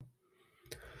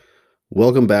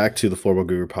Welcome back to the Floorball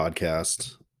Guru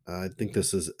podcast. I think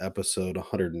this is episode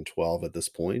 112 at this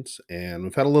point, and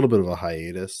we've had a little bit of a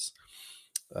hiatus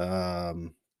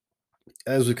um,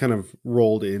 as we kind of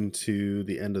rolled into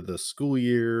the end of the school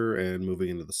year and moving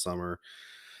into the summer.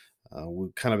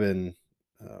 We've kind of been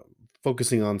uh,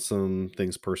 focusing on some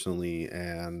things personally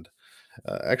and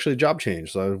actually job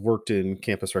change. So I've worked in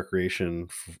campus recreation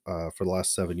for the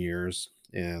last 7 years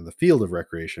and the field of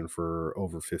recreation for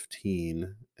over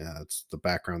 15. It's the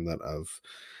background that of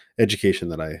education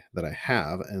that I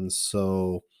have, and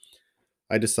so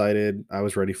I decided I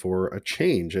was ready for a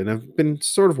change, and I've been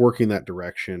sort of working that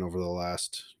direction over the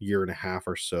last year and a half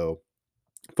or so,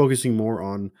 focusing more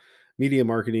on media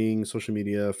marketing, social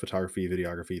media, photography,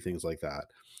 videography, things like that.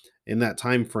 In that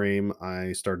time frame,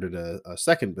 I started a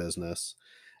second business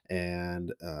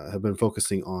and have been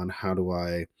focusing on how do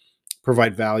I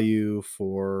provide value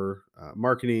for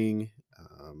marketing,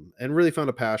 and really found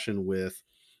a passion with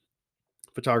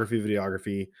photography,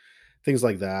 videography, things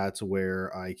like that,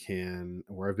 where I've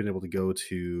been able to go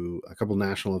to a couple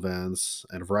national events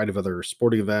and a variety of other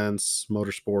sporting events,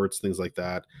 motorsports, things like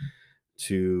that,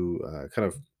 to kind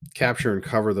of capture and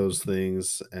cover those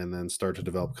things and then start to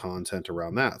develop content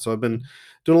around that. So I've been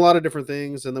doing a lot of different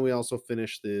things, and then we also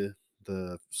finished the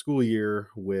school year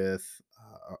with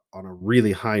on a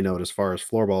really high note as far as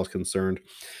floorball is concerned,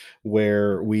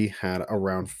 where we had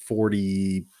around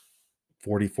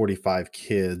 45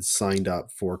 kids signed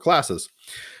up for classes.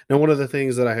 Now, one of the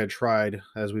things that I had tried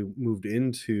as we moved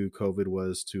into COVID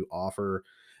was to offer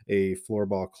a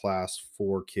floorball class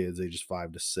for kids ages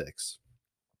 5 to 6.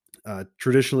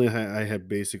 Traditionally, I had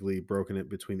basically broken it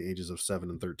between the ages of 7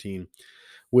 and 13,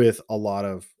 with a lot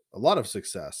of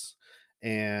success.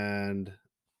 And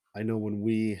I know when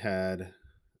we had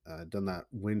done that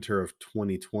winter of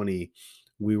 2020,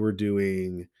 we were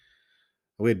doing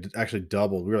we had actually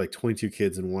doubled. We were like 22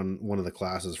 kids in one of the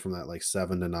classes from that like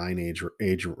 7 to 9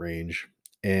 age range,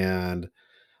 and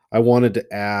I wanted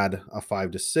to add a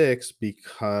 5 to 6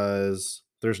 because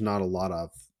there's not a lot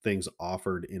of things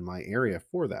offered in my area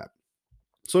for that.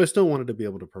 So I still wanted to be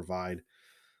able to provide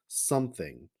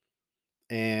something.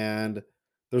 And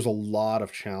there's a lot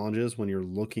of challenges when you're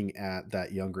looking at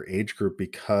that younger age group,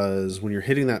 because when you're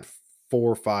hitting that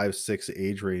 4, 5, 6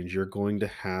 age range, you're going to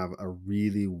have a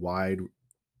really wide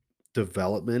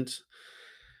development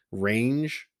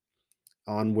range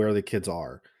on where the kids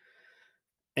are.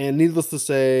 And needless to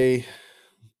say,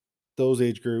 those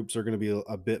age groups are going to be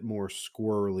a bit more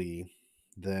squirrely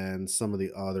than some of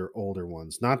the other older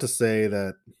ones. Not to say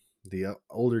that the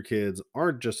older kids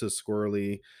aren't just as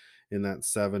squirrely in that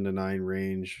 7 to 9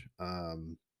 range,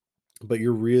 but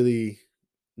you're really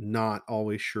not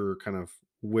always sure kind of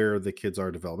where the kids are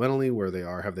developmentally, where they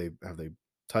are. Have they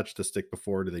touched the stick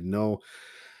before? Do they know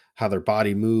how their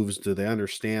body moves? Do they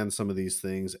understand some of these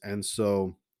things? And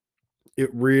so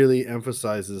it really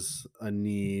emphasizes a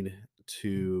need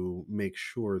to make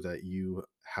sure that you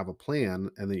have a plan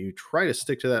and that you try to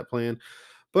stick to that plan,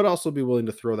 but also be willing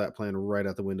to throw that plan right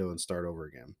out the window and start over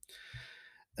again.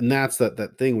 And that's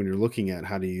that thing when you're looking at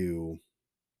how do you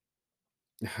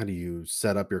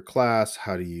set up your class,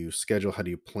 how do you schedule, how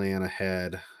do you plan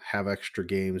ahead, have extra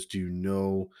games, do you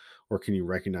know, or can you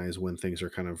recognize when things are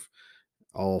kind of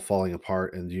all falling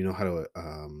apart, and do you know how to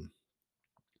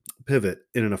pivot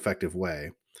in an effective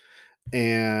way?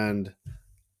 And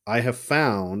I have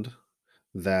found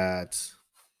that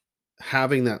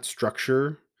having that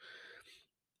structure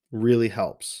really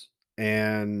helps.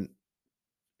 And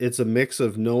it's a mix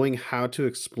of knowing how to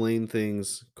explain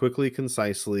things quickly,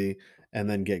 concisely, and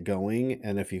then get going.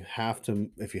 And if you have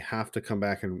to come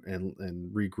back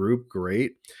and regroup,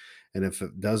 great. And if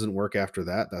it doesn't work after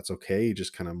that, that's okay. You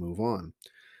just kind of move on.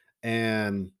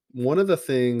 And one of the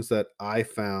things that I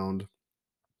found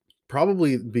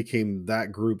probably became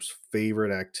that group's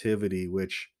favorite activity,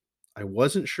 which I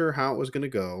wasn't sure how it was going to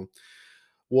go,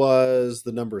 was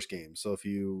the numbers game. So if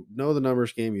you know the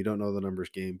numbers game, you don't know the numbers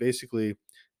game, basically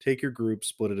take your group,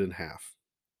 split it in half.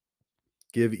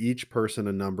 Give each person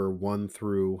a number 1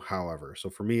 through however. So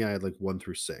for me, I had like 1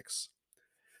 through 6.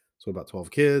 So about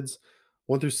 12 kids,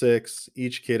 1 through 6,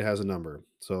 each kid has a number.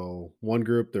 So one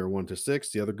group they're 1 to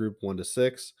 6, the other group 1 to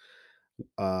 6.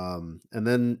 And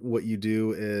then what you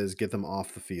do is get them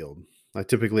off the field. I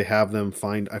typically have them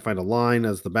find a line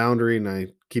as the boundary, and I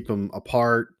keep them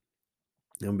apart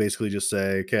and basically just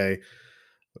say, okay,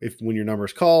 if when your number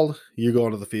is called, you go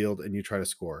onto the field and you try to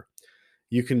score.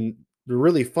 You can The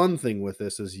really fun thing with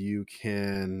this is you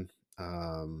can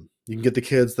get the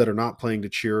kids that are not playing to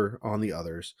cheer on the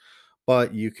others,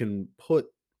 but you can put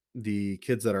the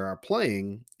kids that are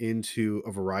playing into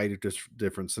a variety of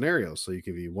different scenarios. So you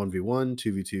can be 1v1,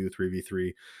 2v2,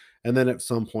 3v3. And then at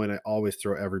some point, I always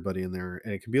throw everybody in there.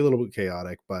 And it can be a little bit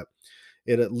chaotic, but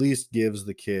it at least gives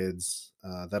the kids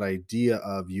that idea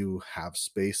of you have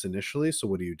space initially. So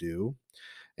what do you do?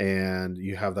 And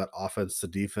you have that offense to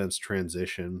defense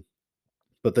transition.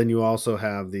 But then you also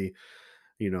have you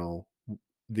know,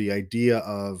 the idea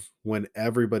of when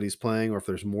everybody's playing or if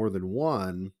there's more than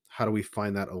one, how do we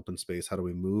find that open space? How do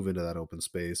we move into that open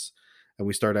space? And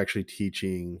we start actually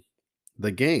teaching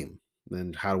the game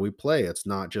and how do we play? It's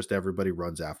not just everybody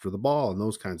runs after the ball and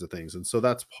those kinds of things. And so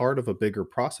that's part of a bigger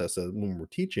process when we're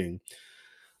teaching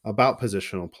about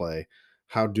positional play.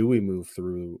 How do we move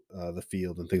through the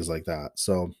field and things like that?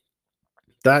 So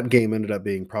that game ended up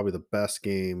being probably the best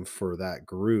game for that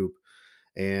group.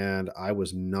 And I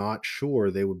was not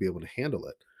sure they would be able to handle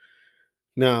it.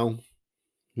 Now,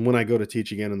 when I go to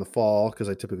teach again in the fall, because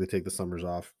I typically take the summers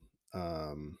off,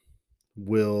 um,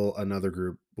 will another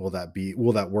group will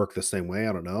that work the same way?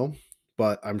 I don't know,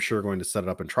 but I'm sure going to set it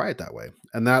up and try it that way.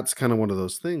 And that's kind of one of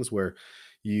those things where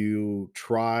you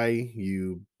try,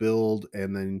 you build,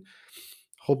 and then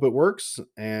hope it works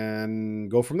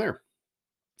and go from there.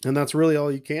 And that's really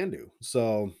all you can do.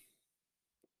 So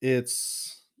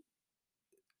it's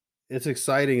it's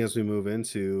exciting as we move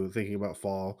into thinking about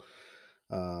fall.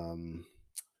 Um,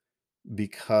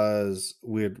 because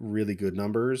we had really good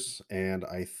numbers and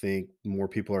I think more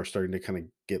people are starting to kind of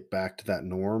get back to that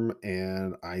norm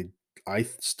and I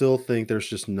still think there's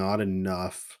just not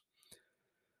enough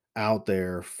out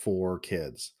there for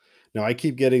kids. Now I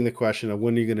keep getting the question of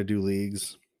when are you going to do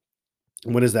leagues?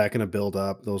 When is that going to build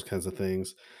up? Those kinds of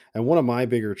things. And one of my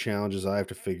bigger challenges I have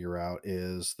to figure out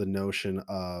is the notion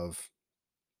of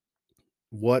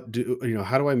how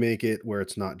do I make it where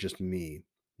it's not just me?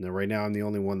 Now, right now, I'm the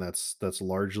only one that's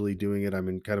largely doing it. I'm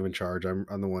in kind of in charge. I'm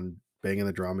the one banging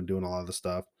the drum and doing a lot of the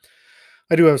stuff.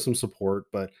 I do have some support,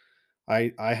 but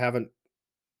I haven't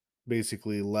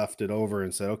basically left it over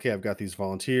and said, okay, I've got these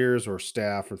volunteers or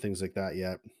staff or things like that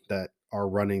yet that are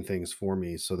running things for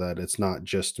me, so that it's not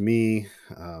just me,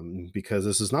 because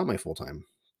this is not my full time.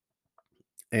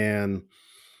 And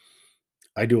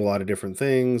I do a lot of different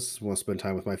things. Want to spend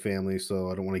time with my family,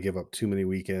 so I don't want to give up too many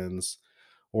weekends,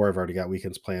 or I've already got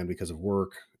weekends planned because of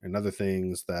work and other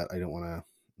things that I don't want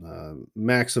to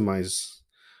maximize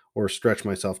or stretch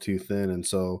myself too thin. And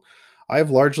so I've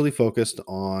largely focused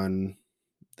on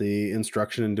the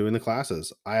instruction and doing the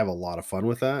classes. I have a lot of fun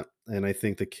with that, and I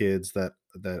think the kids that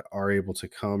are able to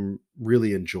come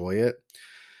really enjoy it.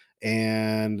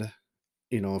 And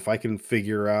if I can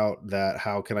figure out that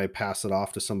how can I pass it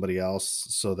off to somebody else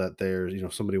so that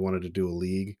somebody wanted to do a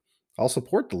league, I'll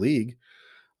support the league.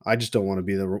 I just don't want to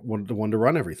be the one to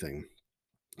run everything.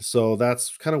 So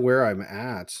that's kind of where I'm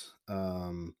at.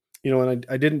 And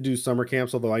I didn't do summer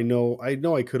camps, although I know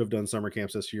I could have done summer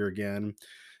camps this year again,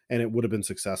 and it would have been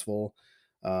successful,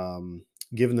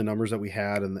 given the numbers that we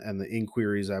had and the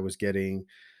inquiries I was getting.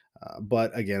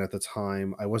 But again, at the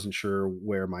time, I wasn't sure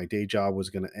where my day job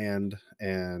was going to end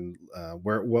and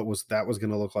where what was that was going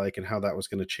to look like and how that was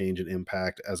going to change and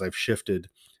impact as I've shifted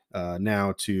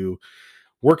now to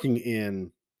working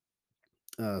in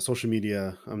social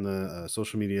media. I'm the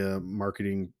social media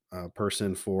marketing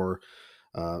person for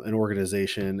an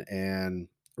organization and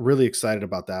really excited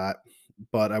about that.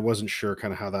 But I wasn't sure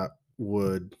kind of how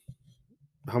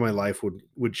my life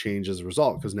would change as a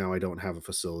result because now I don't have a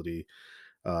facility.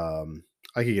 I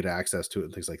could get access to it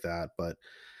and things like that, but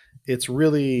it's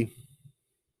really,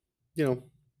 you know,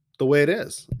 the way it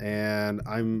is. And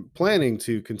I'm planning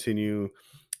to continue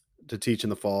to teach in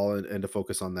the fall and to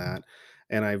focus on that.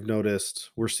 And I've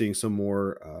noticed we're seeing some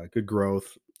more good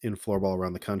growth in floorball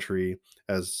around the country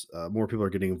as more people are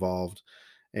getting involved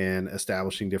and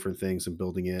establishing different things and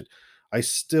building it. I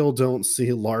still don't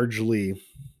see largely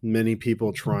many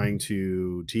people trying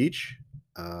to teach.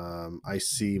 I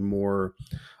see more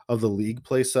of the league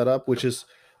play setup, which is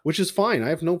fine. I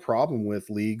have no problem with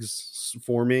leagues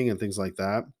forming and things like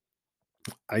that.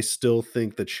 I still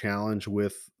think the challenge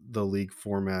with the league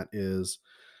format is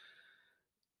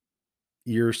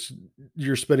you're s-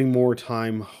 you're spending more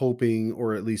time hoping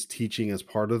or at least teaching as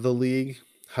part of the league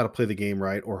how to play the game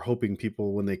right, or hoping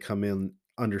people when they come in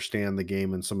understand the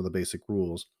game and some of the basic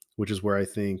rules, which is where I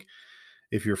think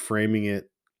if you're framing it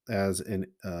as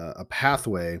a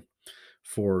pathway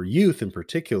for youth in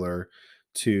particular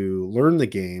to learn the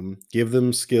game, give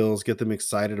them skills, get them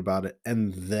excited about it,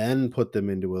 and then put them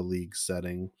into a league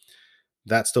setting,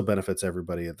 that still benefits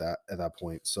everybody at that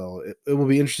point. So it will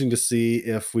be interesting to see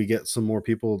if we get some more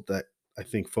people that I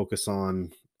think focus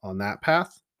on that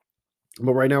path.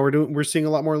 But right now we're seeing a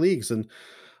lot more leagues, and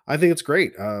I think it's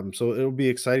great. So it'll be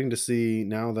exciting to see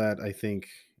now that I think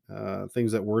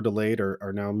things that were delayed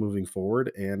are now moving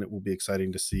forward, and it will be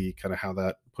exciting to see kind of how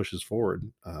that pushes forward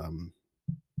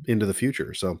into the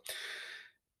future. So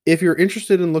if you're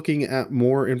interested in looking at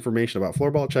more information about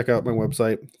floorball, check out my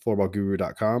website,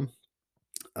 floorballguru.com.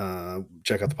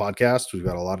 Check out the podcast. We've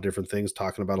got a lot of different things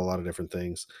talking about a lot of different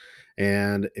things.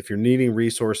 And if you're needing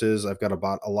resources, I've got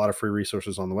about a lot of free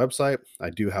resources on the website. I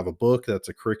do have a book that's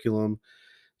a curriculum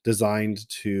designed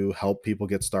to help people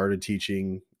get started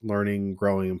teaching, learning,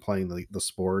 growing, and playing the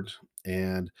sport.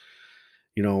 And,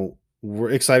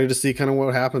 we're excited to see kind of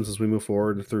what happens as we move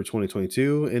forward through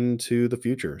 2022 into the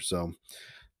future. So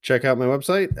check out my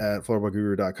website at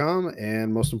floorballguru.com.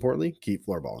 And most importantly, keep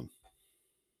floorballing.